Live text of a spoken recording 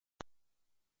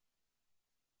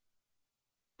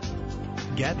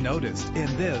Get noticed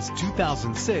in this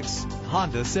 2006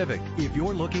 Honda Civic. If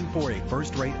you're looking for a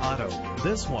first-rate auto,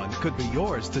 this one could be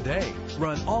yours today.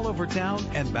 Run all over town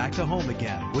and back to home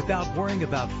again without worrying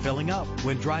about filling up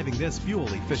when driving this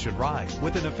fuel-efficient ride.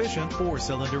 With an efficient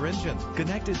 4-cylinder engine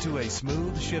connected to a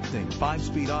smooth shifting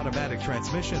 5-speed automatic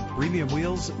transmission, premium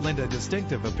wheels lend a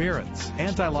distinctive appearance.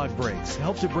 Anti-lock brakes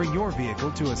help to bring your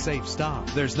vehicle to a safe stop.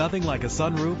 There's nothing like a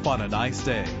sunroof on a nice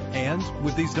day. And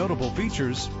with these notable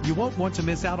features, you won't want to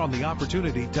miss out on the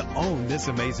opportunity to own this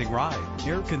amazing ride.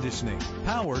 Air conditioning,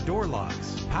 power door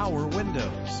locks, power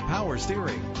windows, power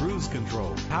steering, cruise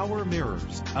control, power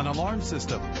mirrors, an alarm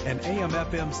system, an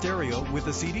AM/FM stereo with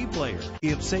a CD player.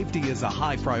 If safety is a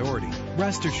high priority,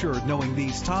 rest assured knowing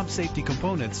these top safety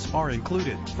components are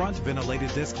included: front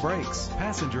ventilated disc brakes,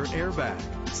 passenger airbag,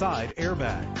 side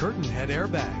airbag, curtain head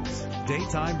airbags,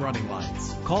 daytime running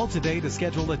lights. Call today to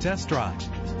schedule a test drive.